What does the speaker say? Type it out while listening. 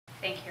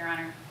Thank you, Your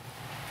Honor.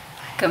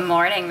 Good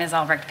morning, Ms.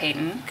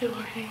 Albrecht-Payton. Good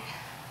morning.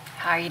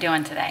 How are you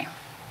doing today?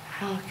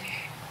 I'm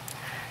okay.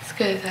 As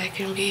good as I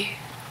can be.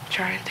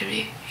 Trying to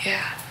be,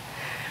 yeah.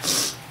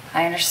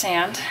 I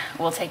understand.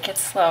 We'll take it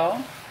slow.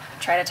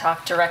 Try to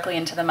talk directly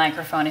into the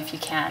microphone if you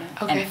can.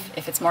 Okay. And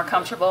if it's more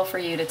comfortable for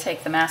you to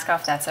take the mask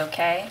off, that's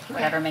okay.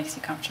 Whatever makes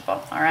you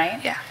comfortable, all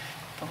right? Yeah.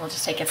 But we'll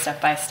just take it step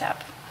by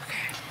step.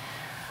 Okay.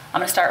 I'm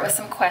going to start with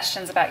some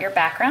questions about your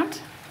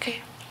background.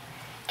 Okay.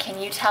 Can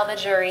you tell the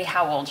jury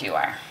how old you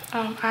are?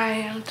 I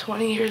am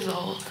 20 years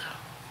old.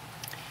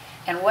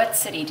 And what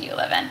city do you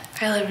live in?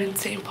 I live in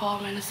St. Paul,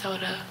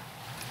 Minnesota.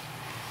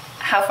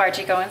 How far did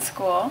you go in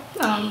school?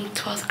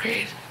 12th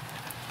grade.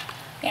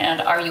 And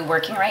are you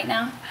working right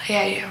now? Yeah,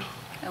 I am.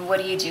 And what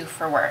do you do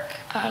for work?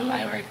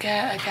 I work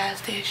at a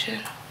gas station.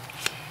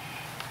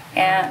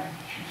 And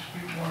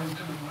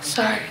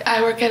Sorry,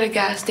 I work at a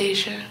gas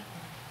station.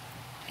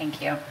 thank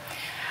you.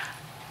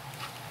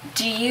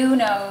 Do you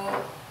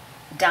know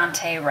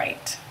Daunte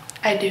Wright?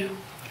 I do.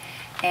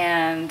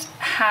 And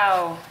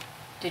how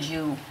did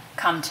you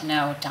come to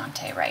know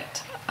Daunte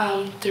Wright?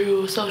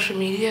 Through social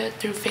media,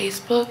 through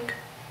Facebook.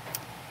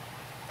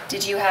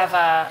 Did you have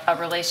a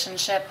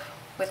relationship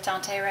with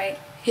Daunte Wright?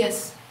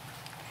 Yes.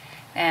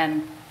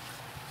 And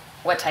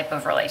what type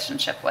of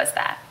relationship was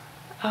that?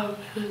 It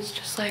was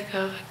just like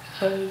a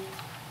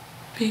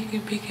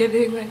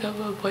beginning, like of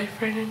a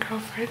boyfriend and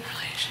girlfriend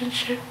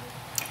relationship.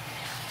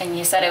 And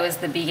you said it was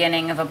the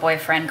beginning of a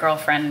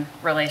boyfriend-girlfriend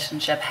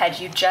relationship. Had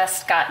you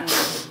just gotten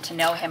to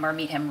know him or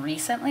meet him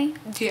recently?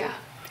 Yeah.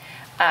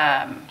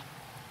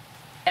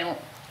 And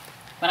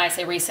when I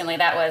say recently,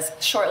 that was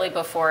shortly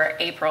before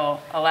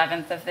April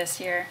 11th of this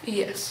year?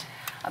 Yes.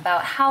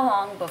 About how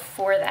long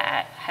before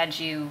that had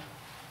you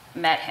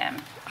met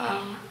him?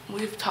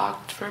 We've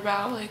talked for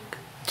about like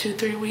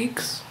 2-3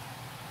 weeks.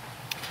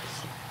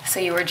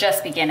 So you were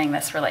just beginning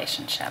this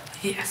relationship?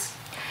 Yes.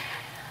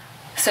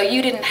 So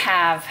you didn't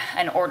have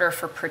an order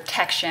for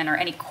protection or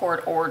any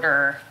court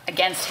order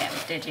against him,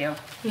 did you?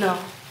 No.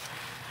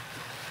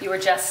 You were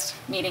just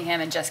meeting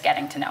him and just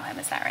getting to know him,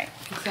 is that right?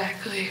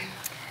 Exactly.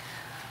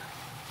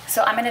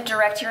 So I'm going to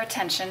direct your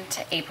attention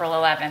to April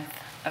 11th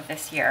of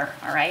this year,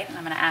 all right? And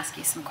I'm going to ask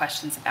you some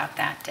questions about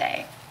that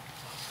day.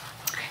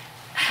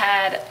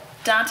 Had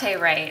Daunte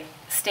Wright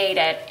stayed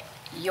at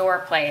your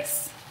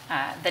place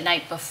the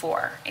night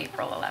before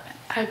April 11th?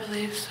 I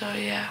believe so,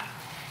 yeah.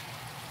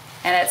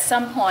 And at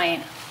some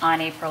point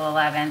on April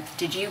 11th,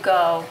 did you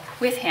go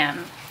with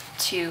him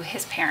to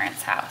his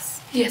parents'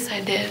 house? Yes, I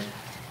did.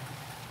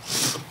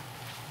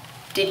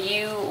 Did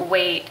you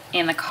wait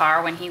in the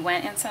car when he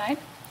went inside?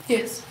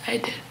 Yes, I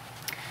did.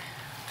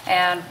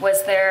 And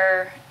was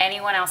there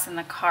anyone else in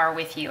the car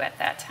with you at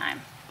that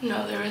time?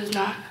 No, there was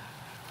not.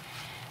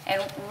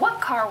 And what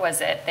car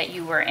was it that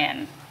you were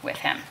in with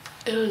him?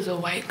 It was a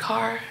white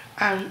car.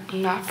 I'm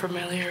not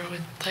familiar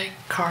with like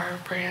car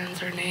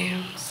brands or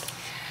names.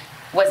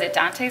 Was it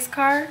Dante's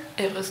car?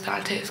 It was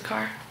Dante's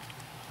car.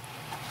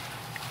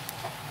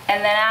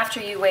 And then after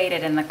you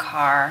waited in the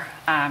car,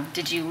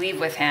 did you leave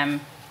with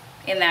him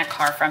in that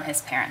car from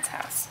his parents'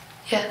 house?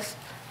 Yes.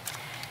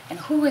 And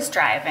who was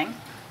driving?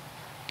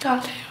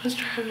 Dante was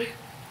driving.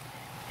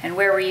 And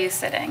where were you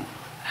sitting?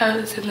 I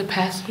was in the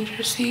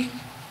passenger seat.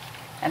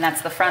 And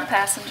that's the front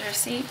passenger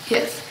seat?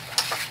 Yes.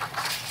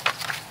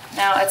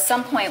 Now, at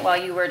some point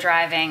while you were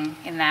driving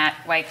in that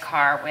white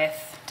car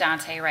with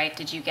Daunte Wright,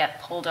 did you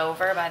get pulled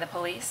over by the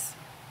police?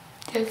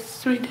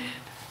 Yes, we did.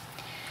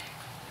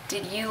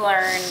 Did you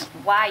learn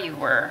why you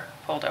were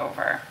pulled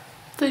over?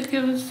 Like,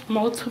 it was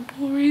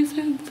multiple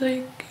reasons.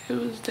 Like, it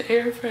was the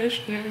air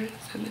fresheners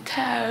and the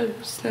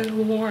tabs and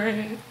the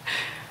warrant.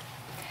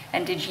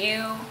 And did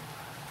you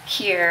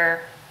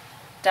hear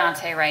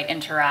Daunte Wright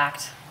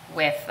interact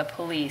with the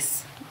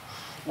police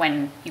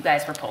when you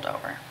guys were pulled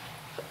over?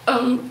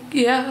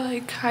 Yeah,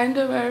 like, kind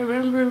of. I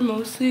remember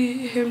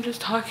mostly him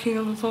just talking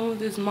on the phone with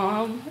his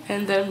mom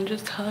and them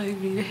just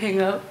telling me to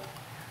hang up.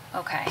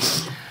 Okay.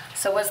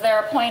 So was there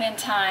a point in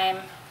time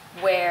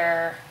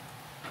where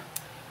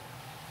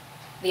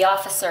the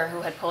officer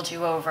who had pulled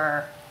you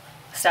over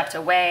stepped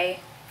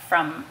away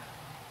from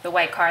the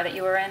white car that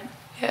you were in?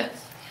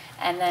 Yes.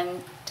 And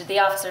then did the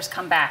officers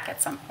come back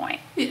at some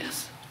point?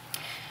 Yes.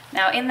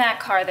 Now, in that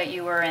car that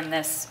you were in,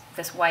 this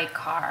white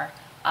car,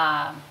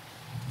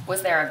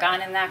 was there a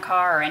gun in that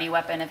car or any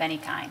weapon of any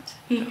kind?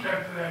 No.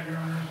 After that, Your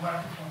Honor,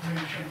 lack of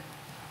information.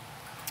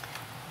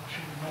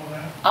 Should we know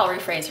that? I'll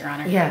rephrase, Your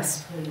Honor.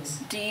 Yes,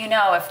 please. Do you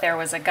know if there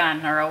was a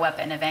gun or a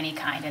weapon of any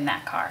kind in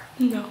that car?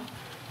 No.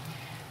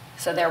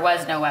 So there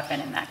was no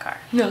weapon in that car?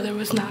 No, there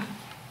was not.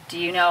 Do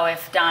you know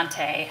if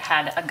Daunte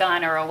had a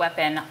gun or a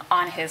weapon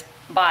on his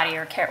body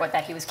or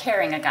that he was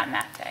carrying a gun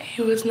that day?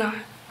 He was not.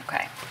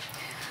 Okay.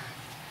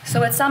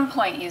 So at some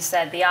point you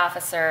said the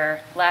officer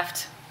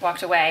left,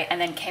 walked away,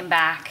 and then came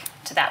back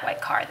to that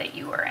white car that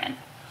you were in.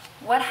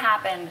 What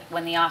happened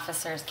when the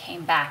officers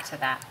came back to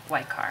that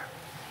white car?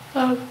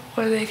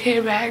 When they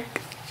came back,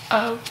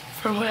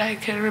 from what I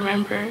can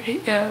remember, he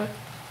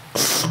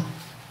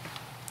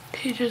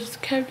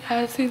just kept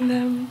asking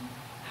them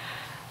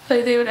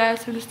like they would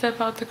ask him to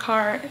step out the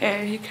car,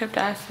 and he kept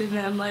asking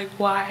them like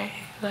why,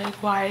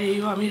 do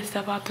you want me to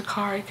step out the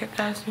car? He kept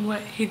asking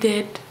what he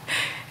did,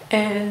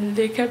 and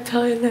they kept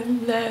telling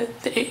them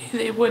that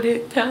they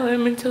wouldn't tell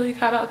him until he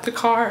got out the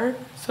car.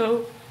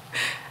 So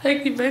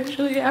like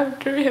eventually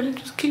after him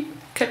just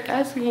kept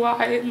asking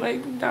why and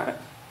like not,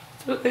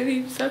 so then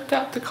he stepped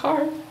out the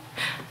car.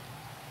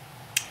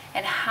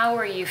 And how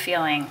were you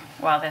feeling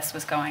while this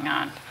was going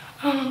on?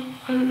 I'm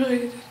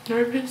really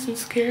nervous and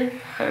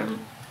scared. I don't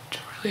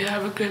really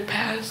have a good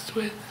past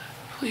with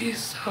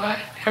police, so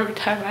every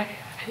time I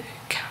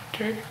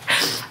encounter,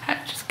 I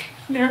just get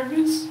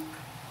nervous.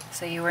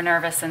 So you were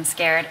nervous and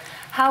scared.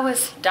 How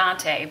was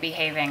Daunte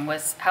behaving?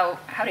 How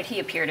did he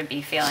appear to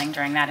be feeling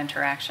during that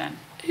interaction?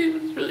 He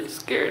was really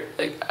scared.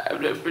 Like,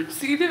 I've never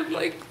seen him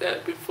like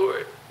that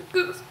before.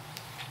 Because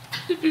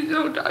if you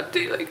know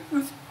Daunte, like,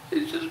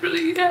 he's just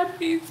really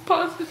happy, he's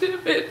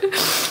positive, and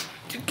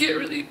you can't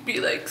really be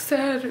like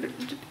sad or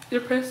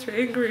depressed or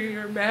angry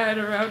or mad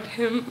around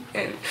him.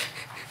 And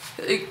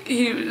like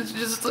he was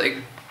just like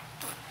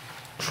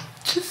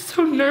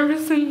so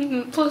nervous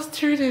and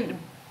flustered, and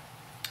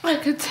I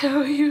could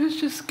tell he was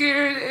just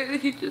scared,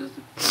 and he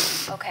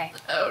just, Okay.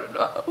 I don't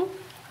know.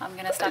 I'm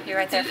gonna stop you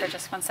right there for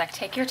just 1 sec.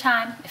 Take your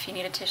time. If you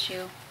need a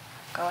tissue,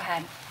 go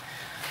ahead.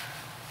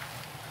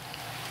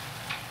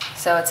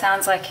 So it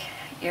sounds like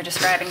you're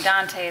describing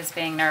Daunte as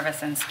being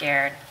nervous and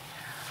scared.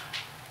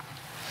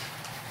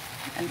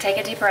 And take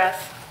a deep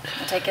breath.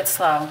 We'll take it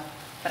slow.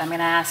 But I'm going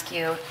to ask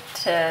you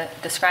to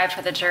describe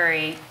for the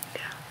jury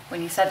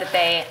when you said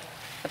that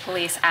the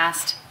police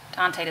asked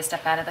Daunte to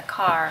step out of the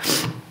car,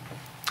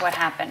 what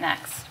happened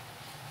next?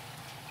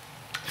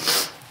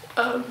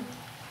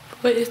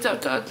 When he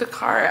stepped out of the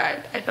car,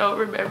 I don't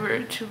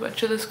remember too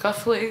much of the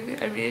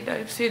scuffling. I mean,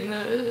 I've seen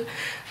the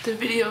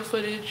video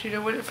footage, you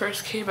know, when it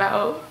first came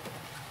out,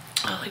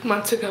 like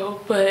months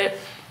ago, but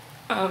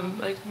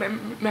like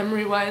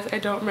memory-wise, I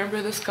don't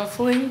remember the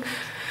scuffling.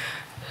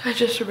 I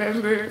just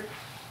remember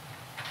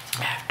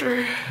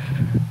after.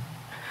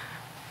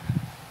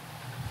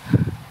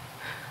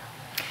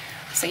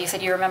 So you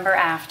said you remember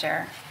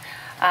after,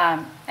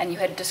 and you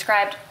had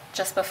described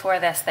just before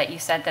this that you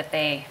said that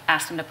they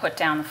asked him to put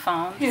down the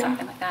phone,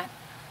 something like that.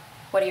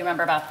 What do you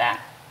remember about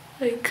that?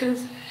 Like,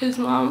 cause his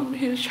mom,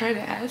 he was trying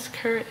to ask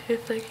her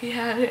if like he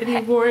had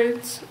any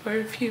warrants or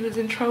if he was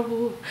in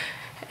trouble,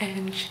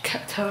 and she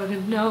kept telling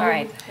him no. All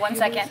right, 1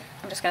 second.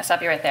 I'm just going to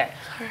stop you right there.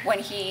 Sorry. When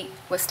he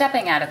was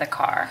stepping out of the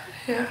car,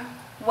 Yeah.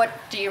 what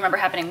do you remember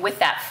happening with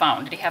that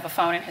phone? Did he have a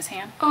phone in his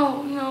hand?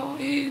 Oh no,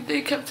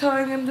 they kept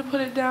telling him to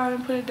put it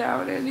down,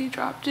 and he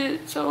dropped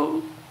it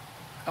so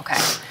Okay.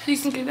 he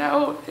can get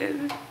out.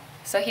 And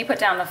So he put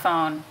down the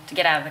phone to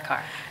get out of the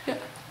car. yeah,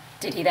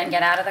 Did he then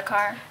get out of the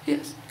car?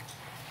 yes.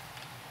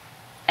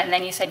 And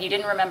then you said you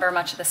didn't remember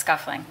much of the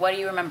scuffling. What do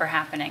you remember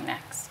happening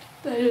next?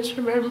 I just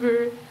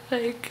remember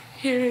like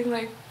hearing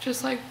like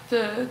just like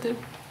the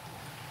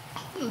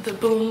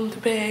boom, the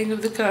bang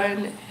of the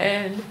gun,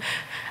 and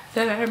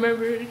then I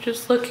remember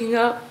just looking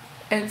up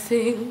and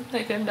seeing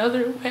like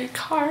another white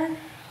car,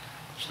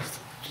 just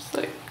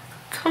like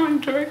coming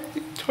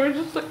directly towards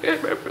us. Like I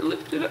remember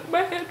lifting up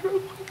my head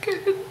real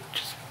quick and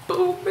just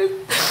boom,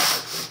 and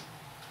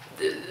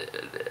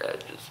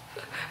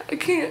I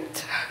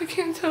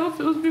can't tell if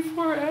it was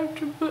before or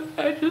after, but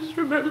I just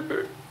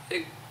remember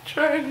like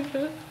trying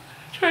to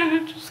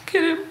just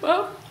get him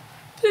up.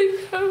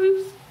 Like I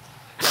was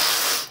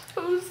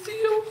the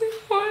only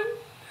one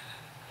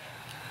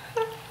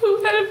who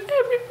out of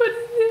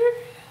everybody there,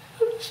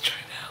 I was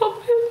trying to help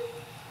him.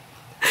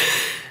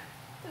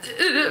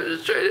 And I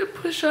was trying to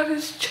push on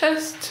his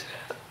chest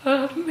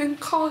and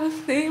call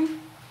his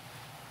name.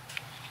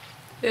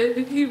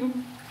 And he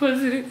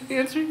wasn't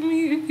answering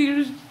me, and he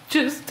was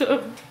just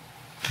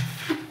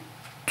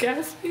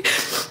gasping,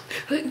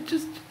 like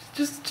just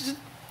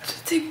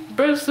taking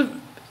breaths of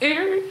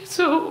air.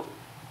 So,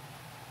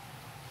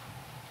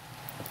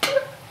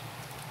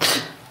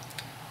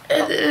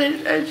 and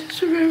then I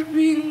just remember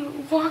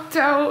being walked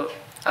out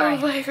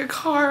of like a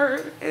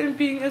car and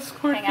being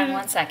escorted. Hang on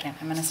 1 second.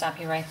 I'm going to stop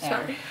you right there.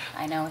 Sorry.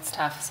 I know it's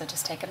tough, so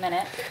just take a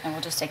minute, and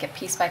we'll just take it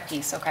piece by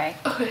piece, okay?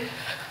 Okay.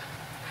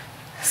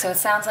 So it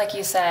sounds like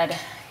you said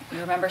you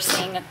remember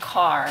seeing a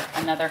car,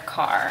 another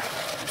car.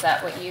 Is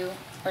that what you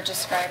were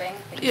describing?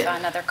 That you saw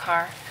another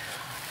car?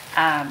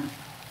 And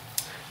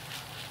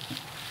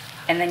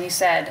then you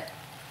said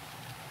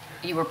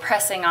you were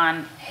pressing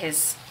on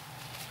his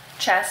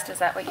chest. Is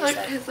that what you Like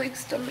said? his like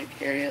stomach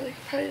area, like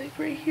probably like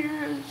right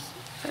here.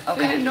 I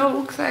Okay. didn't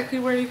know exactly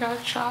where he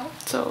got shot,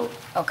 so.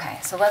 Okay,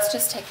 so let's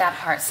just take that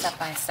part step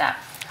by step.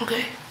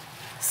 Okay.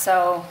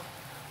 So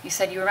you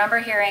said you remember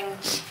hearing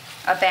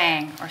a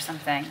bang or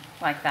something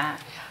like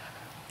that.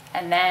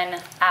 And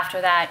then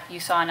after that, you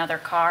saw another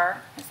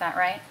car. Is that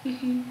right?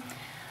 Mm-hmm.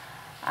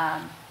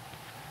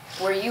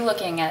 Were you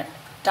looking at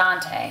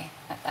Daunte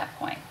at that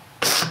point?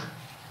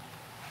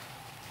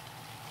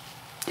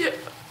 Yeah.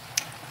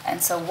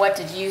 And so what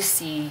did you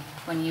see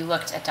when you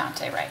looked at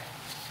Daunte Wright?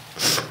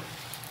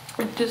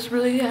 it just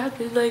really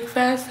happened like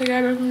fast. Like I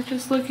remember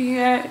just looking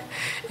at,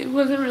 it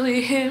wasn't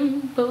really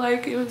him, but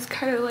like it was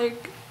kind of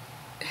like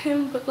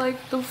him, but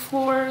like the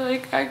floor,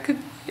 like I could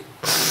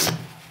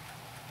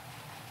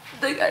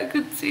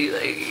see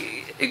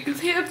like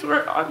his hands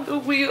were on the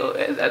wheel,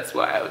 and that's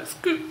why I was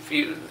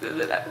confused.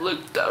 And then I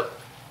looked up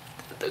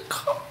at the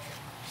car.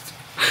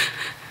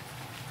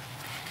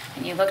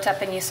 And you looked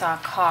up and you saw a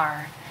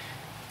car.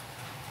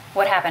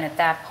 What happened at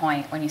that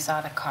point when you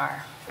saw the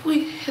car?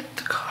 We hit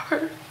the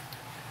car.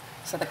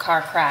 So the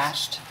car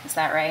crashed, is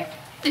that right?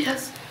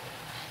 Yes.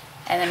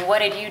 And then what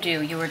did you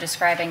do? You were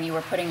describing you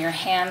were putting your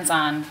hands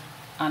on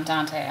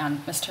Daunte, on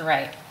Mr.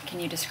 Wright. Can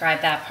you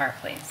describe that part,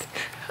 please?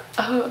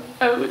 I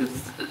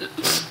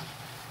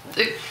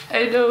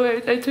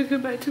took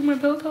my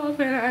belt off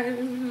and I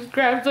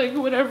grabbed like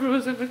whatever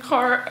was in the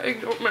car. I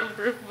don't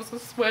remember if it was a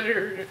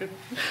sweater,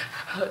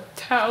 a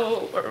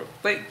towel, or a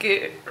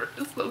blanket or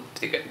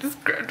something. I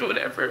just grabbed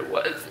whatever it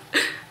was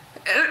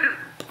and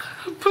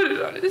put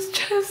it on his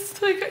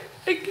chest. Like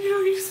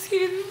you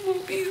see in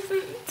movies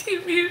and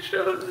TV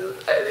shows.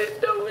 I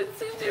didn't know what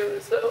to do,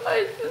 so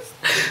I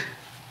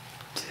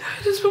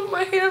just put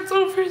my hands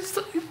over his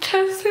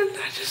chest and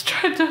I just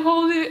tried to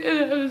hold it,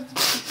 and I was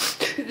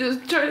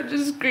just trying to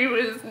scream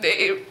his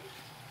name.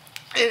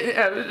 And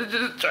I was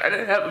just trying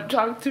to have him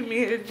talk to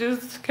me, and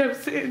just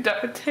kept saying,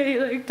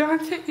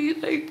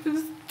 Daunte, like,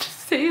 just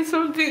say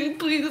something,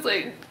 please,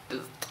 like,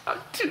 just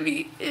talk to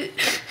me. And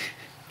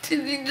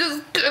he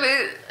just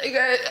couldn't. Like,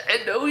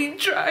 I know he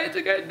tried,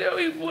 like, I know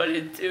he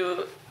wanted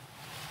to.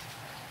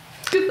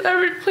 Because I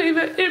replay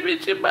that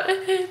image in my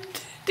head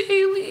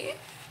daily.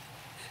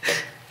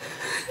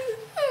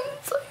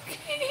 It's like,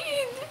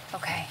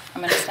 Okay,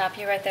 I'm going to stop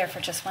you right there for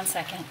just 1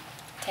 second.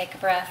 Take a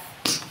breath.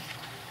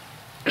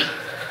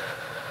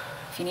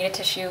 If you need a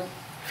tissue,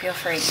 feel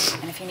free.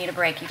 And if you need a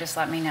break, you just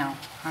let me know,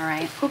 all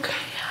right? okay.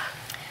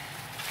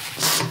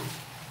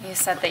 You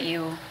said that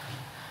you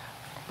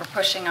were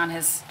pushing on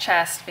his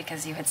chest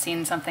because you had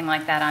seen something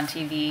like that on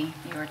TV.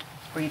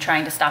 Were you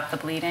trying to stop the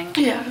bleeding?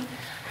 Yeah.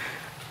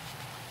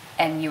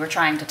 And you were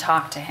trying to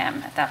talk to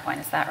him at that point,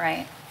 is that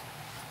right?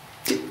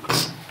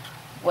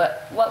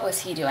 What was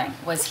he doing?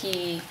 Was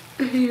he...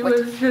 He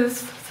was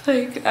just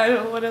like, I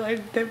don't want to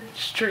like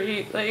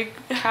demonstrate like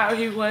how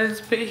he was,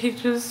 but he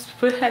just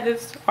had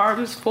his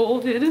arms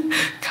folded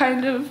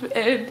kind of,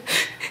 and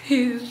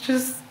he's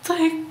just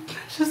like,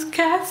 just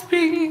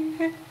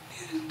gasping,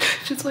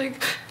 just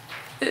like,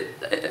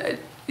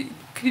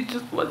 he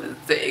just wasn't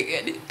saying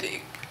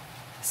anything.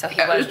 So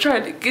I was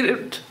trying to get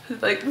him to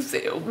like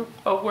say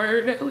a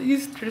word at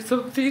least or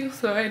something,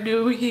 so I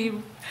knew he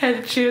had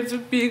a chance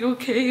of being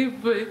okay,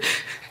 but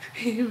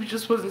he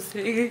just wasn't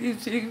saying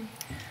anything.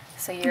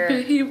 So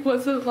But he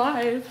was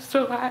alive,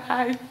 so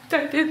I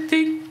didn't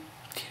think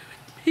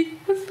he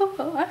was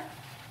alive.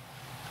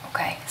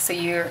 Okay, so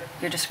you're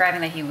describing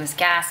that he was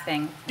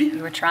gasping. Yeah.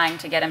 You were trying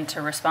to get him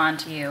to respond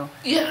to you.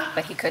 Yeah.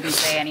 But he couldn't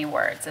say any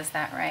words, is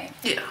that right?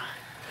 Yeah.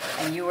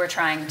 And you were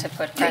trying to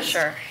put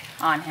pressure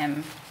on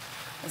him,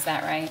 is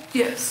that right?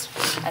 Yes.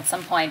 At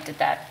some point, did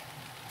that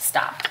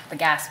stop? The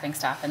gasping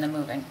stop and the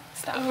moving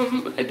stop?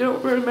 I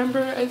don't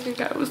remember. I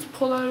think I was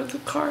pulled out of the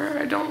car.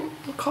 I don't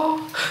recall.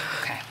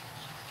 Okay.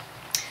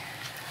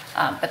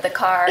 But the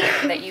car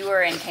that you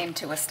were in came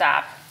to a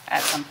stop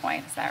at some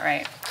point, is that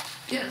right?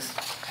 Yes.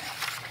 Okay.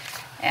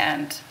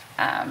 And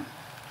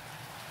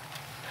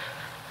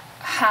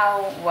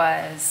how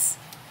was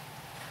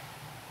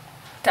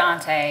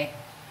Daunte,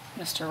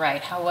 Mr.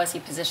 Wright, how was he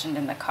positioned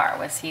in the car?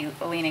 Was he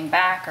leaning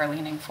back or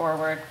leaning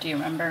forward? Do you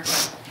remember?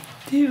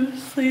 He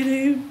was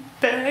leaning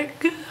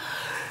back.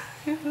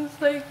 It was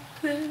like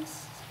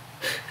this.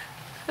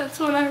 That's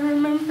what I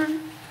remember.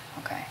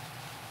 Okay.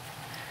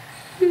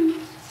 He was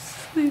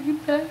leaning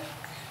back.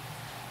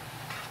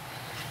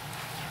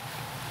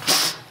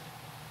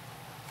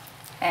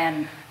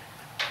 And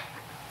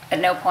at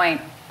no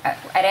point,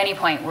 at any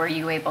point, were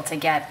you able to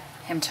get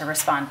him to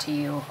respond to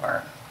you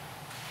or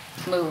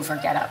move or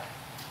get up?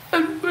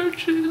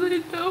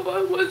 Unfortunately, no,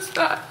 I was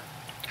not.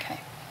 Okay.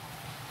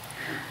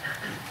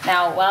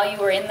 Now, while you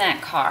were in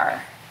that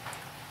car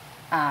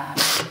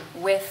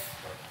with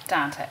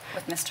Daunte,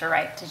 with Mr.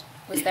 Wright,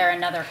 was there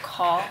another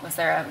call? Was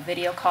there a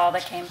video call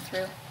that came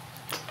through?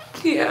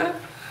 Yeah.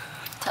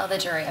 Tell the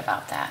jury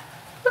about that.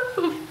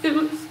 It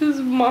was his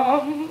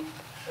mom.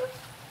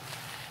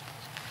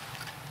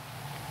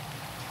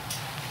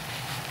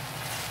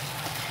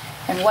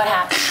 And what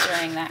happened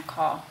during that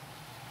call?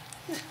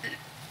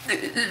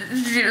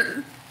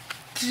 Yeah,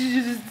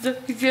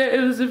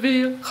 it was a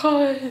video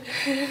call.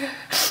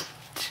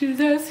 She was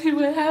asking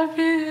what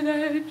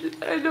happened.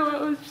 I know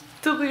I was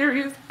just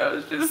delirious. I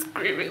was just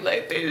screaming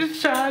like they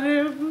shot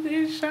him.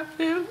 They shot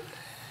him.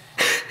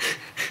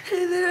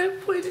 And then I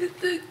pointed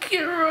the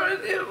camera on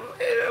him,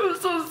 and I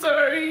was so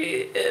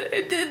sorry. And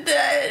I did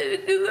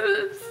that because I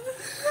was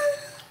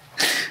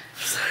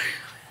sorry.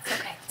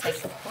 It's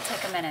okay. We'll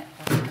take a minute.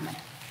 We'll take a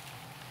minute.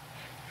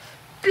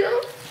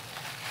 Yeah.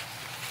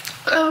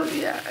 Oh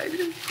yeah, I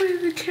just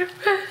pointed the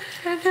camera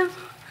at him.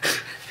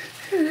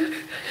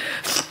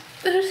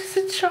 they're just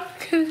in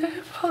shock, and I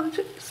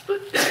apologize,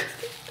 but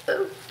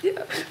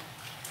yeah.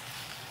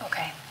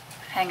 Okay.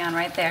 Hang on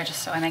right there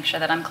just so I make sure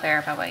that I'm clear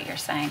about what you're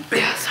saying.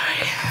 Yeah, sorry.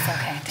 It's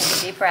okay. Take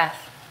a deep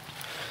breath.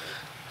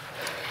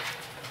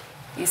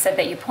 You said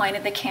that you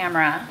pointed the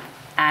camera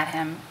at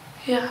him.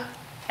 Yeah.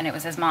 And it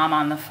was his mom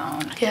on the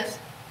phone. Yes.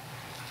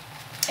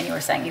 And you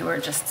were saying you were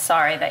just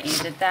sorry that you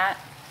did that?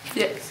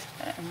 Yes.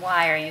 And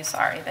why are you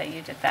sorry that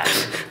you did that?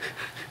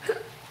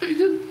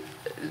 Because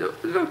no,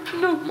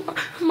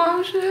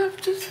 mom should have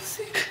to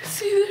see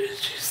that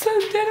she's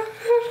son dead on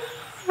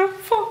her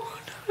phone,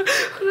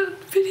 on a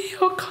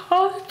video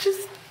call.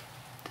 Just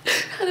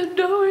out of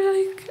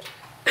nowhere, like,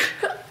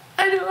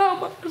 I know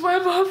how my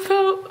mom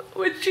felt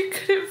when she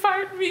couldn't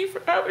find me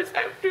for hours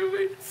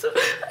afterwards. So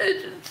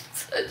I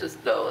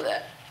just know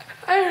that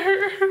I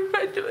hurt her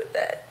by doing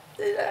that.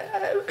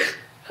 And I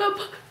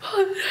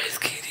apologize,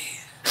 Katie.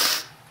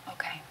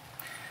 Okay.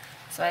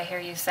 So I hear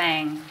you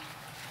saying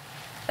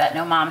that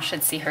no mom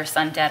should see her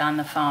son dead on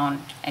the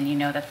phone, and you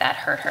know that that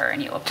hurt her,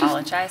 and you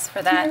apologize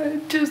for that? Yeah,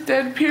 just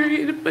that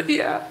period, but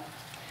yeah.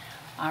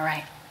 All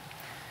right.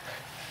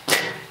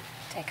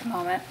 Take a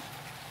moment.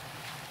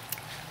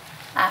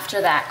 After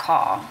that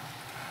call,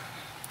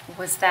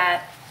 was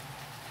that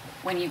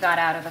when you got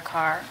out of the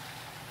car?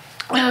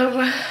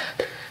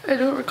 I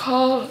don't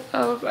recall.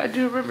 I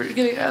do remember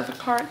getting out of the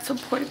car at some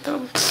point,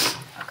 though.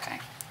 Okay.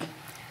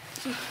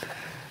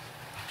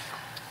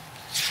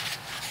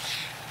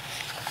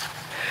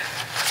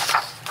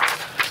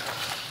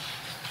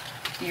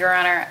 Your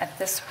Honor, at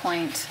this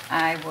point,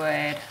 I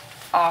would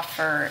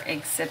offer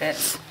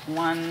exhibits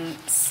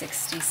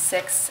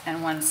 166 and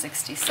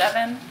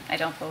 167. I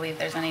don't believe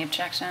there's any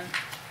objection.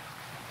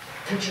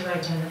 Could you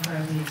identify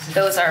the exhibits?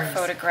 Those are please?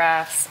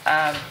 photographs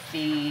of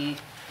the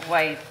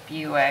white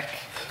Buick.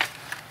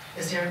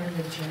 Is there any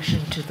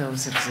objection to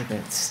those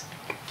exhibits?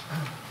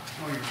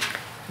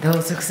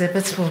 Those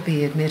exhibits will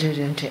be admitted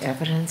into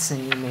evidence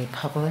and you may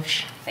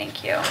publish.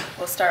 Thank you.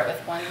 We'll start with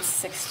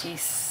 160.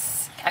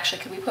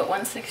 Actually, could we put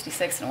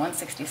 166 and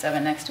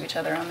 167 next to each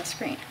other on the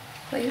screen,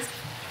 please?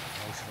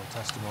 Emotional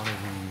testimony.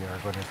 We are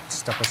going to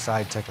step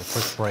aside, take a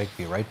quick break,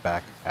 be right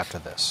back after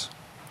this.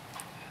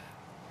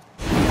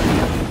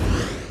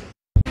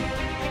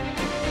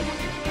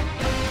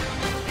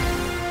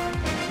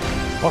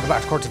 Welcome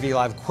back to Court TV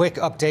Live. Quick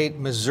update,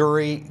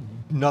 Missouri,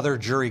 another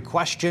jury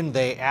question.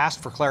 They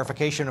asked for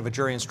clarification of a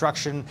jury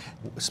instruction.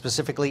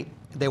 Specifically,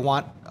 they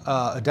want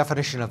a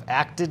definition of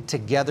acted,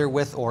 together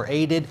with, or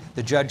aided.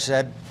 The judge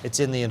said it's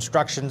in the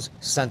instructions,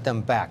 sent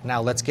them back.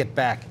 Now let's get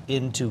back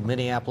into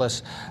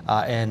Minneapolis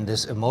and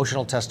this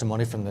emotional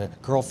testimony from the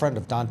girlfriend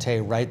of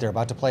Daunte Wright. They're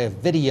about to play a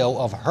video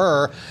of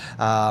her,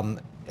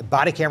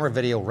 body camera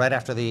video right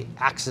after the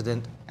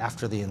accident,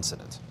 after the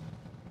incident.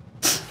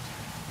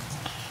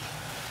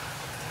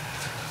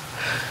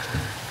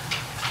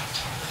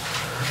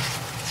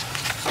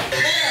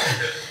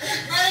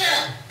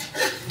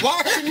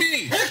 Watch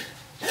me.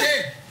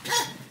 Okay.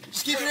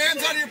 Just keep your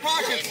hands out of your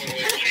pockets.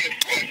 Okay.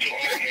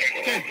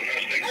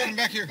 Come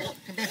back here.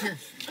 Come back here.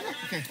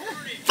 Okay.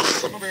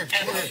 Come over here.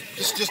 Come over here.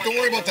 Just don't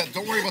worry about that.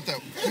 Don't worry about that.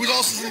 Who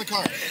else is in the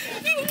car?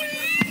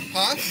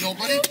 Huh?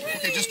 Nobody?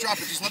 Okay, just drop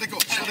it. Just let it go.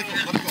 Just let it go.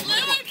 Let it go. Let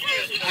it go.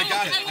 I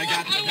got it. I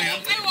got it,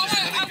 man. Just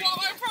let it go.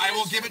 I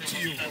will give it to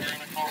you.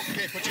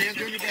 Okay, put your hands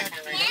behind your back.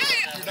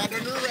 You're not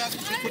under arrest.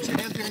 Just put your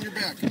hands behind your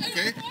back.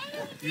 Okay?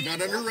 You're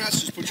not under arrest.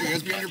 Just put your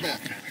hands behind your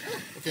back.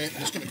 Okay, I'm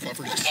just going to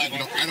cover this. I don't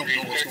know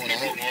what's going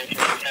on.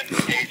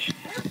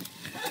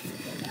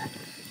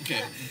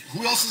 Okay,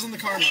 who else is in the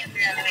car now?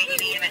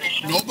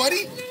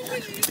 Nobody?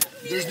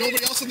 There's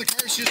nobody else in the car,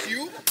 it's just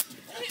you?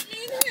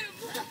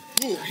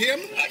 Who? Him?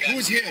 Who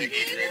is him?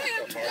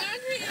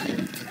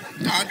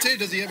 Daunte?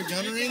 Does he have a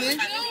gun or anything?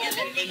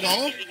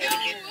 No?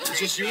 It's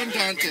just you and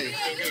Daunte.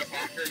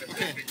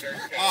 Okay.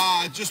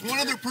 Just one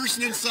other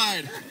person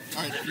inside.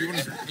 All right, are you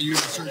gonna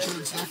search her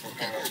and stuff?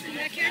 Okay.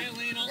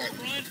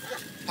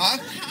 Right. Huh?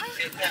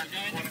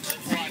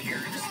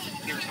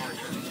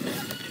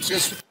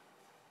 Just.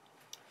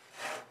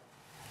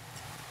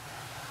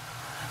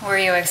 Were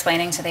you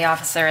explaining to the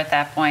officer at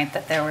that point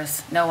that there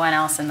was no one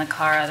else in the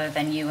car other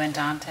than you and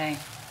Daunte?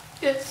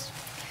 Yes.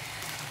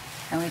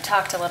 And we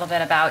talked a little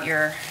bit about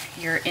your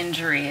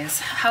injuries.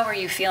 How were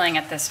you feeling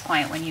at this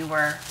point when you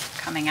were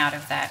coming out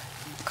of that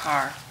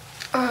car?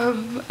 I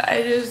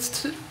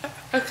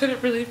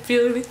couldn't really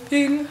feel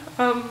anything.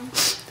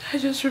 I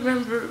just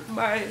remember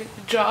my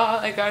jaw,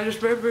 like I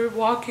just remember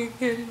walking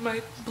and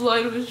my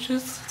blood was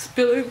just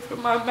spilling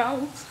from my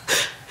mouth.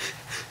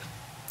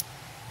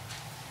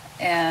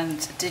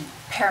 And did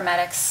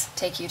paramedics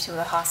take you to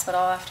the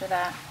hospital after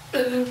that?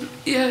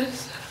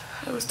 Yes,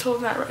 I was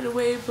told that right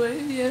away, but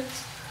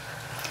yes.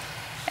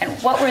 And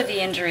what were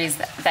the injuries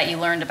that you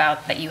learned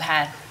about that you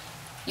had?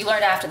 You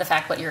learned after the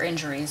fact what your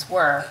injuries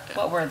were.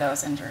 What were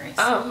those injuries?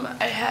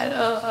 I had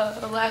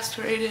a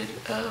lacerated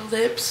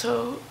lip,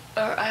 so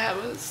I have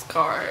a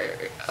scar.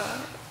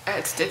 I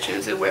had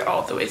stitches. It went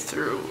all the way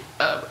through.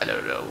 I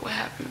don't know what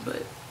happened,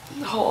 but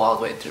all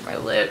the way through my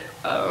lip.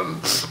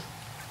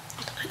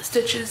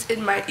 stitches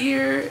in my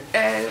ear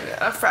and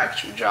a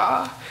fractured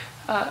jaw.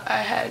 I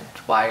had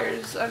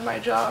wires on my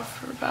jaw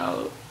for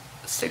about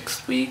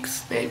 6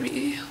 weeks,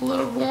 maybe a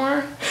little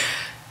more.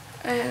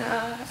 And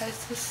I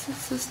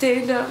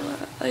sustained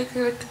like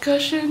a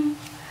concussion,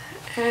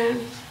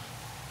 and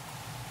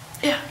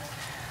yeah.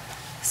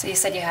 So you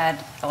said you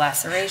had a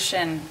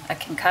laceration, a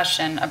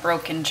concussion, a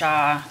broken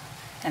jaw,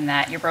 and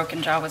that your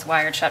broken jaw was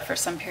wired shut for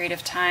some period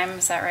of time,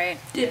 is that right?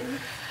 Yeah.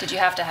 Did you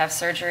have to have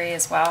surgery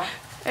as well?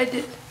 I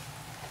did.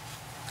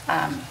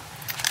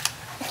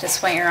 At this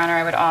point, Your Honor,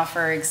 I would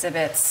offer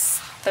Exhibits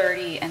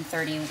 30 and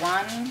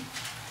 31.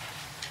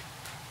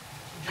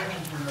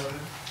 Objections were noted.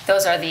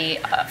 Those are the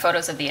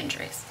photos of the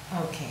injuries.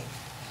 Okay.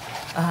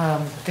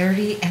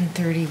 30 and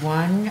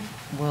 31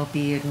 will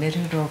be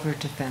admitted over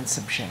defense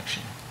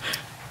objection.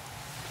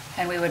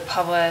 And we would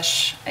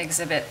publish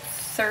Exhibit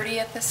 30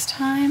 at this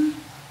time.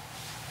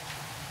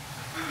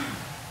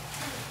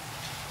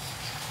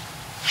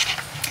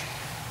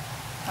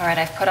 All right,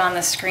 I've put on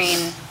the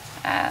screen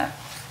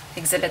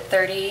Exhibit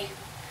 30.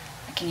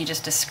 Can you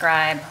just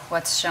describe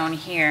what's shown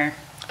here?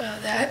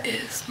 That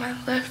is my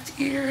left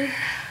ear.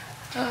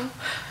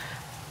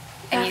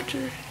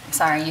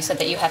 Sorry, you said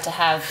that you had to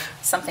have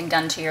something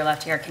done to your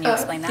left ear. Can you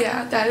explain that?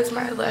 Yeah, that is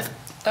my left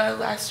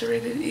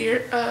lacerated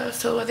ear.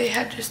 So they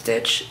had to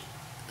stitch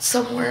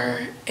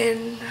somewhere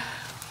in,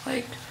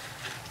 like,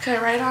 can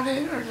I write on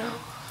it or no?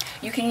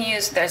 You can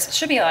use, there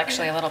should be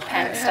actually a little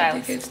pen I style.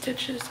 had to get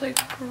stitches like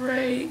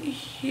right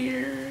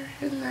here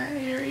in that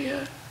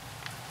area.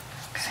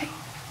 Okay.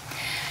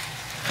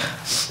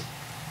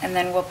 And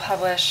then we'll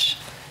publish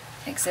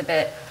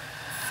Exhibit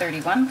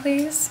 31,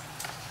 please.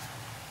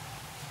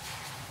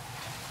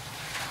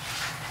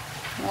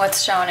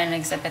 What's shown in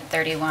Exhibit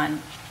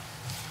 31?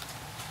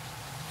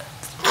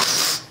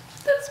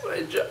 That's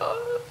my jaw.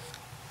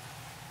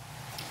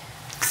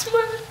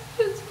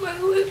 It's my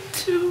lip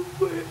too,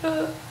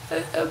 where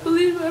I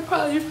believe I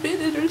probably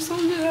fit it or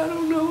something, I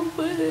don't know,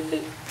 but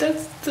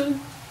that's the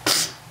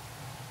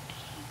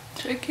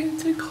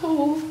gigantic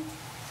hole.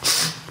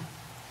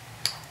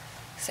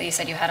 So you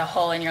said you had a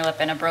hole in your lip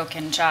and a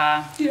broken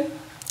jaw. Yeah.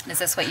 Is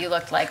this what you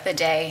looked like the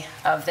day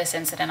of this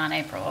incident on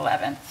April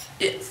 11th?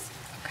 Yes.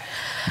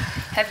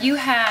 Have you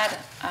had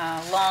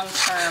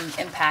long-term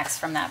impacts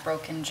from that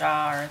broken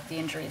jaw or the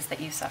injuries that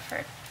you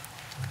suffered?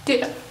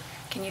 Yeah.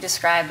 Can you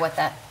describe what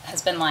that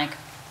has been like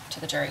to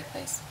the jury,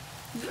 please?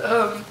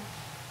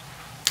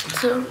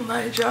 So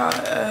my jaw,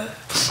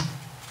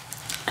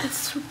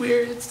 it's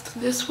weird, it's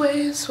this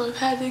way, so I've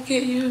had to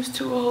get used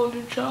to a whole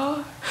new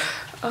jaw.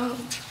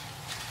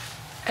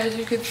 As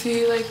you can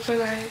see, like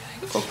when I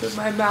open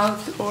my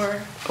mouth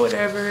or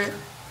whatever,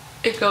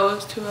 it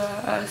goes to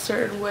a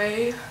certain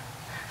way.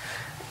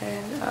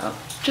 And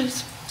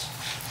just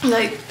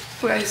like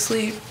when I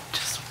sleep,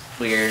 just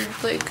weird,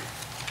 like,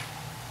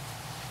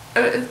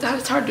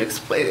 it's hard to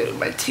explain it.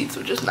 My teeth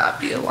will just not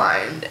be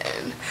aligned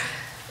and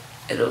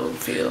it'll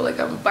feel like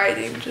I'm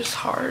biting just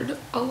hard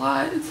a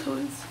lot. So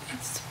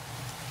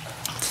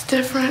it's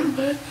different,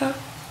 but.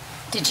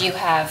 Did you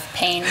have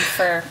pain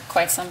for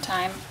quite some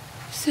time?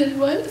 Said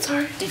what?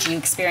 Sorry? Did you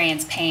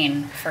experience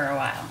pain for a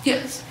while?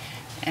 Yes.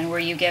 And were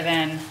you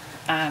given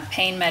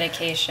pain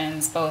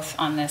medications both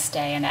on this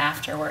day and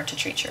afterward to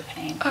treat your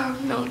pain?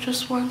 No,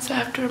 just once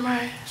after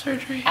my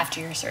surgery.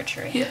 After your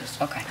surgery? Yes.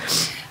 Okay.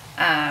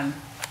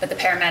 But the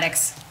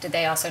paramedics, did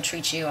they also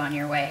treat you on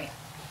your way?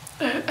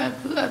 I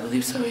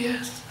believe so,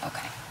 yes.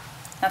 Okay.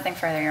 Nothing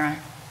further, Your Honor.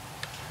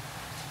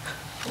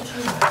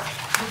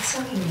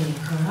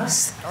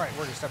 All right, we're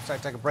going to step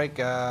aside, take a break.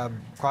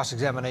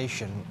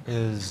 Cross-examination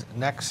is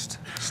next.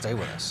 Stay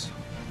with us.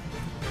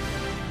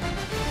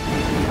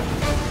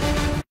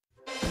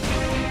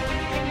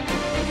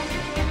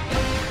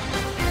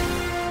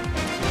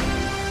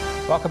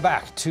 Welcome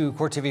back to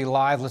Court TV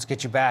Live. Let's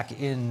get you back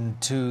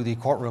into the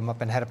courtroom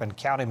up in Hennepin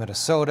County,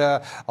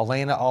 Minnesota.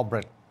 Elena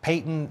Albrecht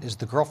Payton is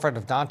the girlfriend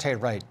of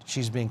Daunte Wright.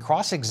 She's being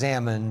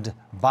cross-examined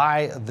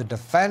by the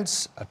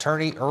defense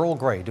attorney, Earl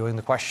Gray, doing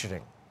the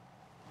questioning.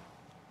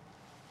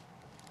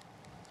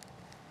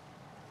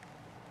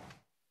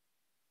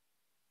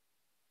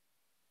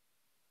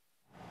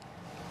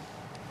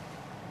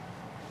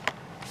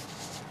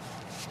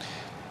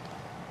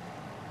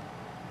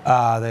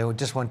 They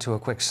just went to a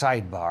quick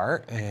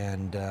sidebar,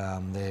 and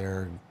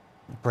they're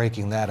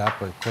breaking that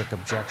up, a quick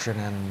objection,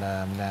 and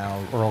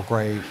now Earl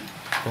Gray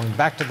going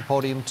back to the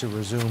podium to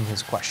resume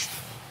his question.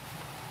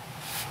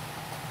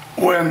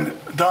 When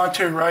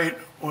Daunte Wright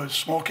was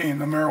smoking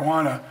the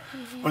marijuana,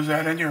 was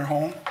that in your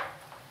home?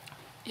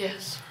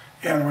 Yes.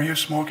 And were you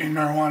smoking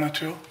marijuana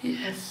too?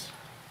 Yes.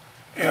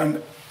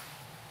 And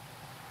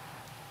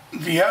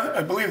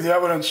I believe the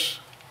evidence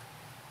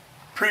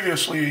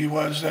previously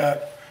was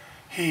that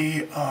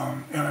he,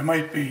 and I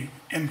might be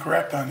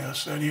incorrect on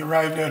this, that he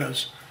arrived at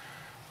his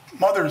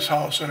mother's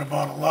house at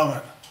about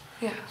 11.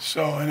 Yeah.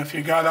 So, and if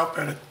you got up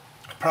at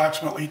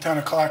approximately 10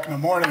 o'clock in the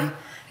morning,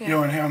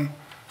 you and him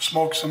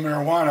smoked some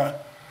marijuana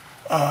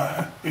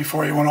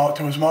before he went out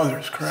to his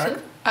mother's, correct?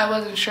 So I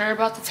wasn't sure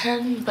about the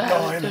 10, but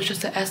No, it was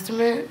just an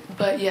estimate,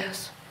 but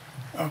yes.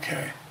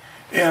 Okay.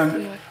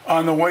 And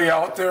on the way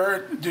out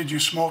there, did you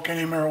smoke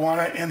any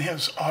marijuana in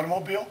his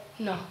automobile?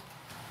 No.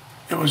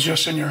 It was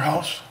just in your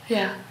house?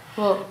 Yeah.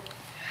 Well,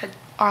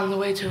 on the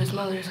way to his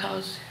mother's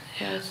house,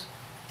 yes.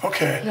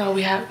 Okay. No,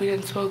 we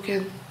didn't smoke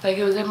in, like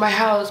it was in my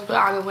house, but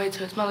on the way to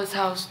his mother's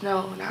house,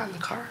 no, not in the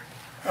car.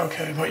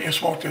 Okay, but you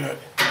smoked it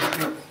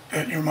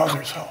at your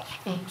mother's house.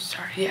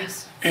 Sorry,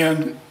 yes.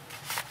 And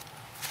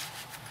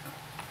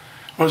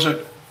was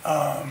it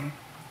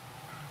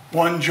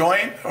one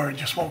joint, or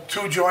did you smoke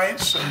 2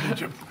 joints, or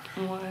did you?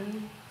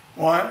 One.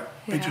 One?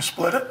 Did Yeah. you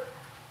split it?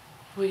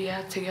 We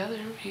had together.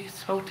 We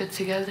smoked it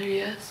together,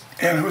 yes.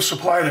 And who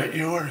supplied it,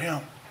 you or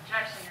him?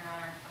 Objection, Your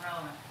Honor,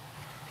 irrelevant.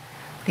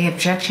 The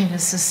objection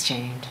is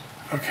sustained.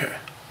 Okay.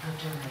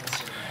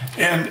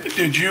 And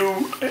did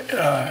you,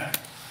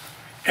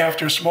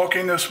 after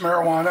smoking this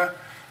marijuana,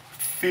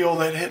 feel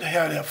that it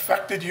had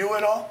affected you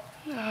at all?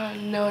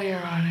 No,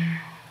 Your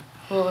Honor.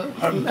 Well,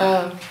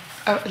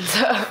 I'm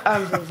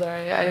so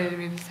sorry. I didn't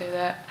mean to say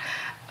that.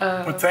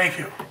 But thank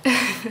you.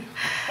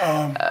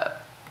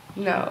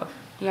 No,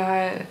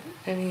 not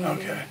any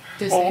Okay.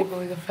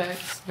 disabling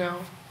effects,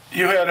 no.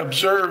 You had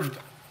observed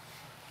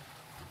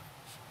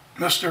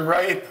Mr.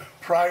 Wright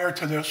prior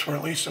to this for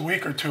at least a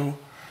week or two.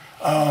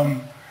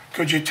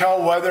 Could you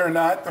tell whether or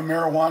not the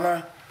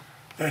marijuana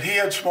that he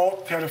had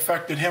smoked had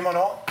affected him at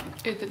all?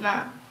 It did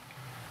not.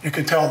 You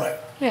could tell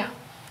that. Yeah.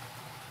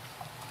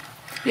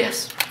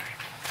 Yes.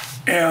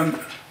 And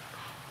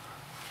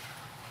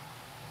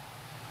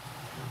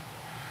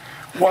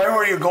why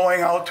were you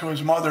going out to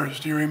his mother's?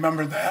 Do you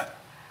remember that?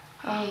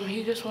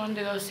 He just wanted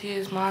to go see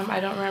his mom. I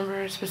don't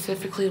remember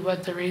specifically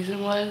what the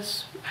reason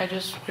was.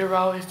 We were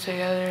always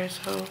together,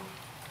 so.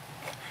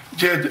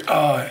 Did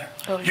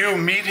you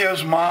meet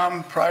his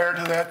mom prior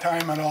to that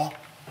time at all?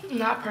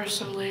 Not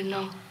personally,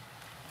 no.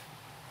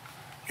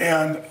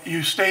 And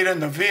you stayed in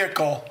the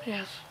vehicle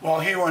Yes. while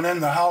he went in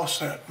the house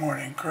that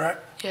morning,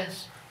 correct?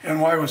 Yes. And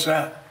why was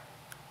that?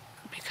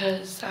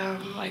 Because,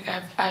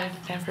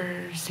 I've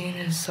never seen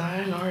his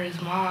son or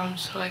his mom,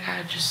 so,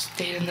 I just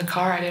stayed in the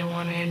car. I didn't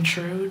want to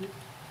intrude.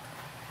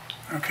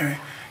 Okay.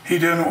 He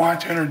didn't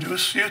want to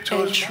introduce you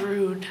to his mom?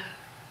 Intrude.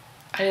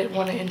 I didn't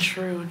want to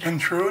intrude.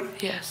 Intrude?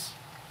 Yes.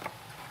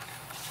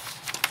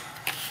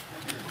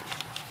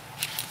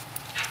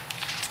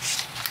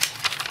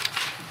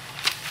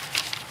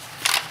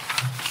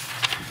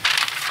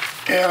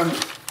 And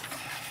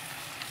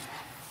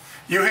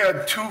you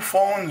had 2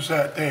 phones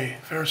that day,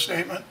 fair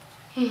statement?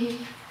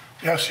 Mm-hmm.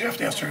 Yes, you have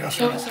to answer yes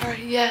or Oh, no.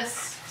 sorry.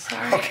 Yes.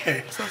 Sorry.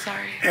 Okay. So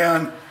sorry.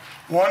 And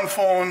one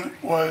phone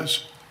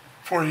was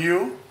for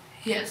you,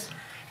 Yes.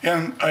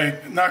 and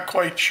I'm not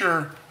quite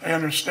sure I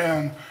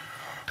understand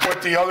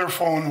what the other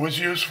phone was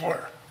used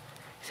for.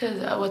 He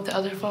said what the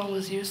other phone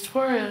was used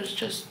for, it was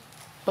just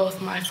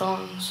both my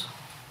phones.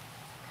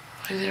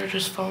 They were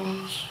just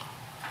phones.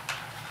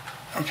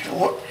 Okay,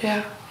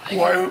 Yeah.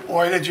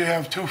 why did you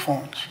have 2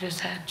 phones? I just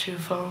had 2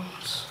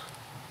 phones.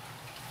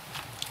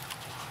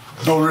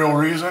 No real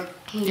reason?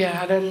 Yeah,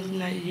 I didn't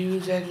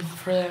use them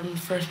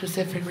for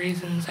specific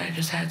reasons. I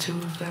just had 2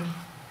 of them.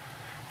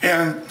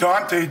 And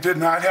Daunte did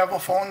not have a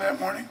phone that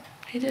morning?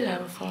 He did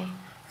have a phone.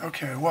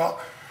 Okay,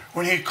 well,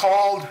 when he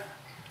called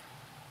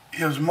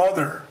his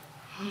mother,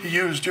 he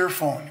used your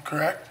phone,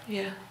 correct?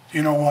 Yeah. Do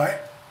you know why?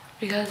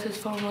 Because his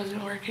phone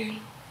wasn't working.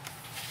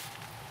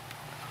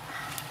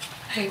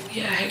 I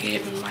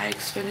gave him my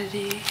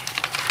Xfinity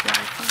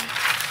Wi-Fi.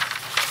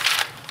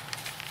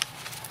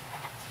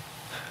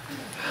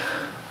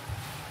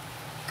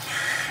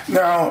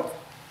 Now,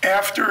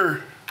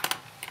 after,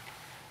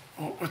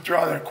 we'll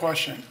withdraw that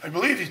question. I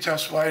believe he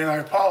testified, and I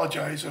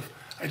apologize if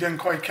I didn't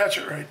quite catch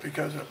it right,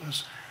 because it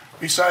was,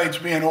 besides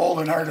being old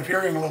and hard of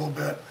hearing a little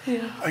bit,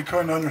 Yeah. I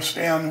couldn't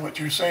understand what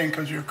you're saying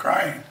because you're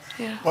crying.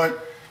 Yeah.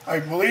 But I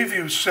believe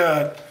you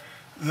said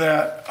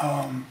that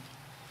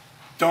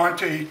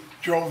Daunte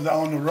drove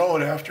down the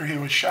road after he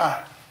was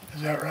shot.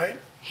 Is that right?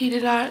 He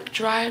did not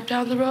drive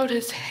down the road.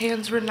 His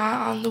hands were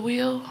not on the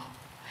wheel.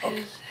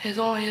 Okay.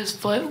 Only his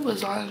foot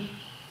was on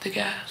the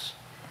gas.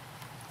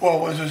 Well,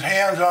 was his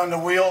hands on the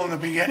wheel in the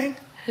beginning?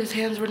 His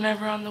hands were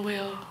never on the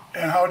wheel.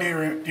 And how do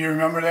you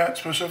remember that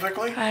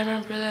specifically? I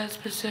remember that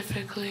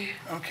specifically.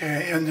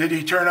 Okay, and did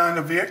he turn on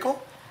the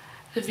vehicle?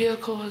 The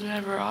vehicle was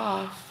never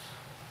off.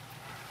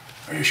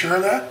 Are you sure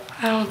of that?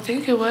 I don't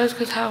think it was,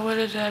 because how would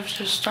it have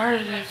just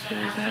started if it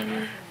was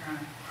never...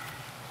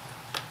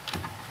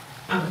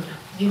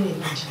 You may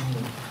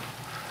continue.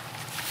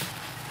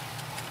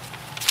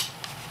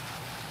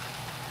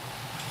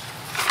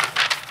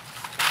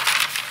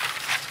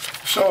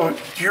 So,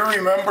 do you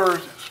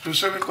remember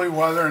specifically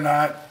whether or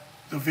not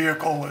the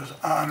vehicle was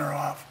on or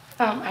off?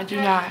 I do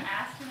not.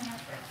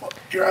 Well,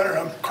 Your Honor,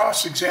 I'm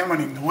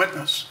cross-examining the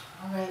witness.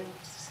 All right,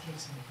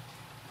 excuse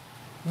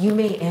me. You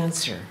may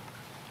answer.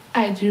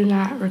 I do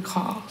not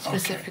recall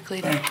specifically.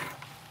 Okay, thank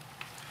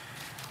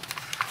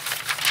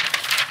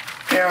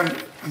you.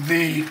 And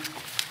the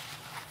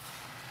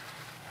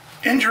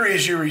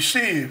injuries you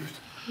received,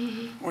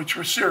 which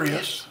were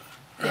serious,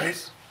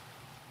 right?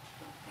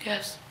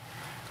 Yes.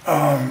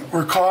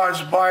 were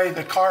caused by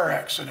the car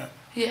accident.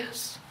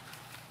 Yes.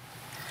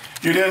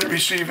 You didn't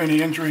receive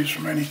any injuries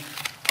from any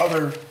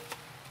other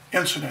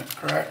incident,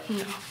 correct?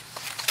 No.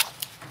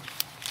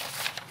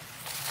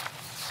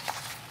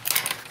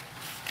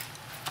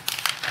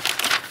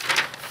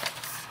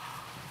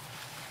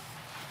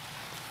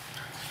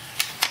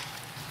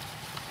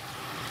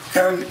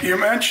 And you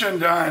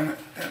mentioned on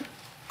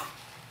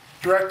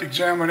direct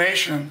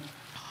examination,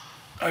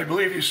 I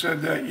believe you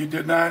said that you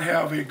did not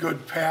have a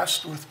good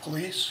past with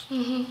police?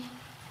 Mm-hmm.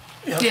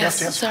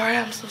 Yes, sorry,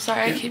 I'm so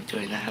sorry I keep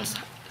doing that. I'm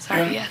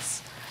sorry, And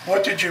yes.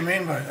 what did you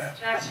mean by that?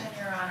 Objection,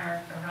 Your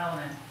Honor,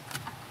 irrelevant.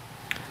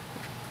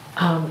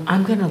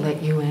 I'm going to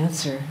let you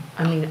answer.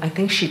 I mean, I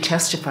think she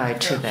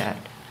testified to that.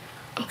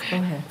 Okay.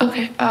 Go ahead.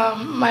 Okay,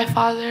 my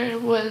father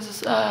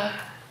was,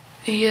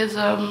 he is,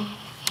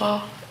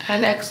 well,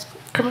 an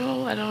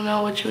ex-criminal. I don't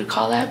know what you would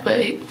call that, but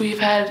we've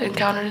had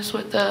encounters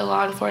with the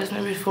law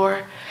enforcement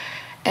before,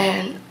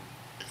 and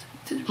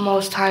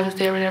most times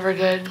they were never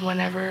good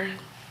whenever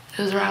it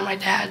was around my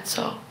dad,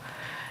 so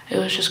it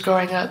was just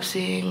growing up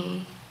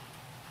seeing,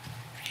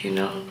 you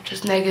know,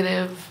 just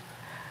negative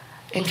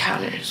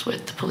encounters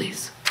with the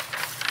police.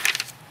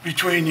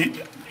 Between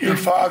your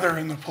father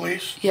and the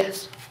police?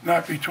 Yes.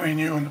 Not between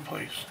you and the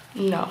police?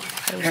 No,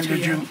 I was too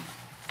young.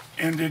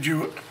 And did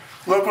you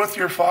live with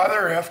your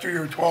father after you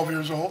were 12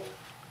 years old?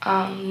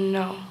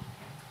 No.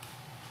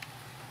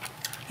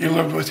 You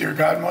lived with your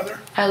godmother?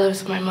 I lived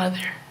with my mother.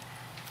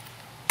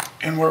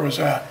 And where was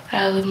that?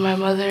 I lived with my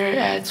mother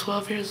at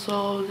 12 years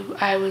old.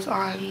 I was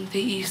on the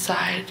east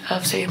side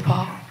of St.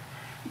 Paul.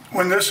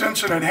 When this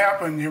incident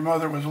happened, your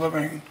mother was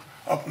living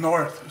up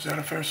north. Is that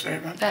a fair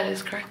statement? That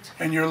is correct.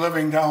 And you're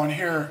living down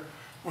here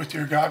with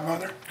your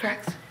godmother?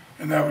 Correct.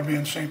 And that would be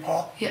in St.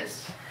 Paul?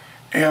 Yes.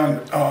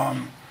 And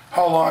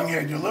how long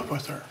had you lived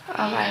with her?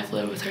 I've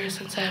lived with her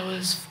since I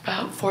was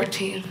about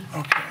 14.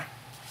 Okay.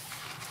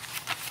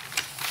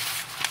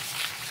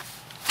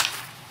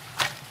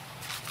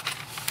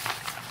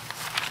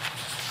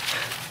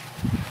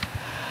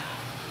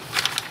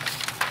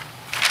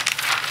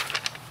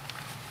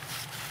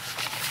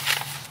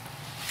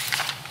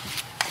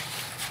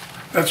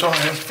 That's all I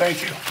have.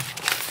 Thank you.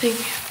 Thank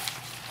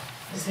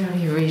you. Is there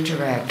any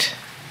redirect?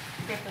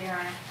 Briefly, Your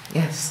Honor.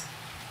 Yes.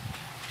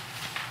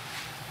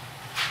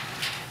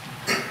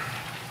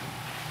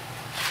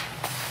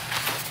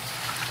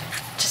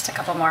 Just a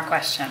couple more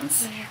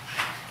questions.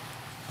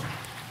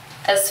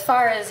 As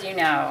far as you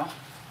know,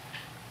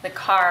 the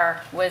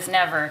car was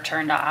never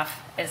turned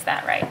off. Is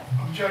that right?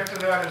 Object to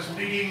that as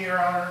leading, Your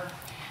Honor.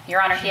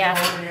 Your Honor, She's he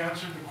asked, already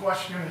answered the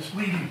question as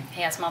leading.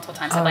 he asked multiple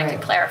times. All I'd like right.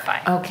 to clarify.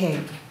 Okay.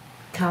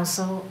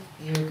 Counsel,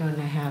 you're going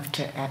to have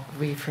to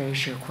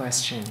rephrase your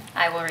question.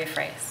 I will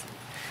rephrase.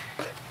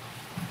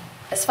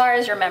 As far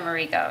as your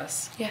memory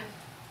goes, Yeah.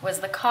 was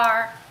the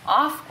car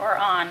off or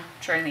on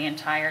during the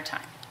entire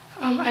time?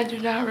 I do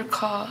not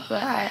recall,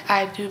 but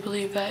I do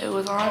believe that it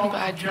was on,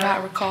 but I do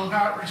not recall.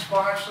 Not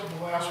responsive,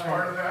 the last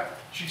part of that.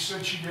 She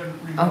said she didn't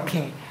remember.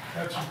 Okay.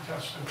 That's her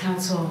testimony.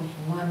 Counsel,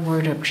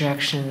 one-word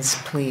objections,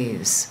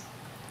 please.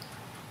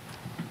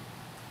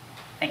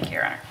 Thank you,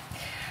 Your Honor.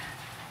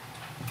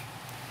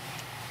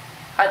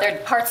 Are there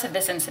parts of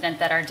this incident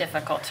that are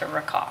difficult to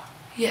recall?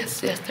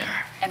 Yes, there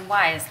are. And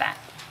why is that?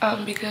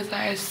 Because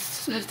I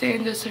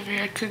sustained a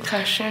severe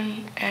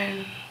concussion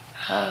and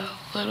a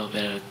little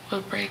bit of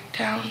a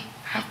breakdown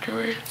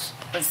afterwards.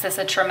 Was this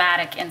a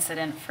traumatic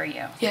incident for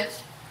you?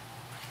 Yes.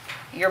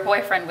 Your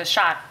boyfriend was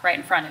shot right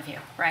in front of you,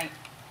 right?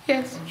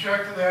 Yes.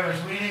 Object to that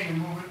as leading and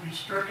move it be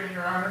stricken,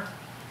 Your Honor.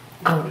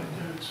 Oh.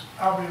 It's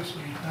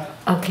obviously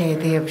not. Okay,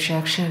 the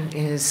objection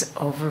is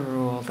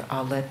overruled.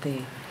 I'll let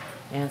the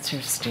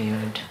answer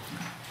stand.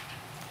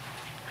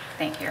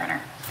 Thank you, Your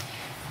Honor.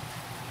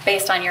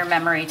 Based on your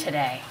memory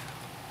today,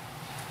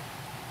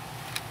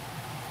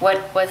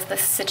 what was the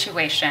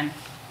situation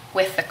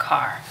with the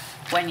car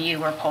when you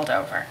were pulled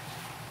over?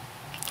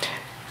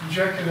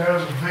 Object to that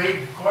as a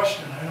vague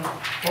question.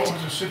 What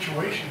was the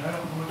situation? I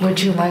don't know.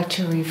 Would you like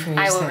to rephrase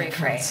I will that,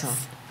 Counsel?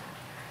 rephrase.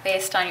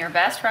 Based on your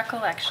best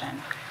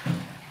recollection,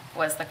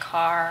 was the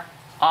car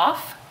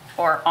off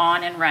or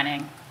on and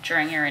running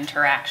during your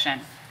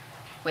interaction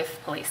with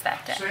police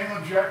that day? Same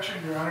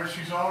objection, Your Honor.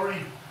 She's already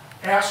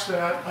asked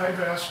that. I've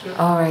asked it.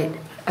 All right,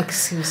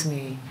 excuse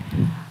me.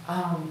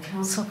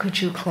 Counsel,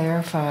 could you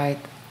clarify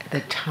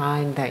the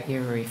time that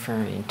you're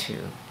referring to?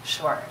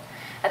 Sure.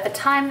 At the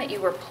time that you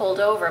were pulled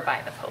over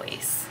by the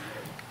police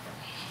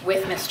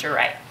with Mr.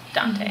 Wright,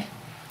 Daunte,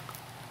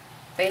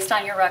 based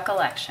on your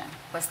recollection,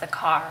 was the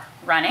car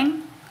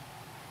running?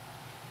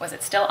 Was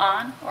it still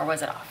on or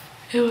was it off?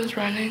 It was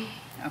running.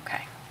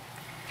 Okay.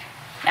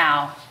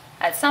 Now,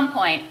 at some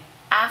point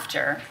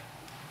after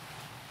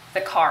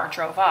the car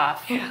drove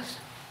off, Yes.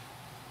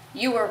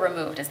 you were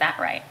removed, is that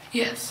right?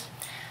 Yes.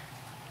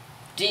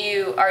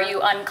 Are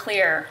you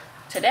unclear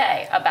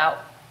today about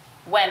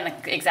when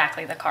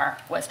exactly the car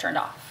was turned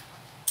off?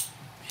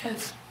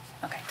 Yes.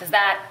 Okay, is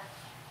that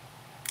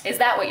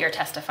what you're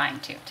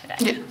testifying to today?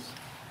 Yes.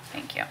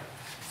 Thank you.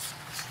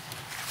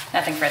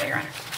 Nothing further, Your Honor.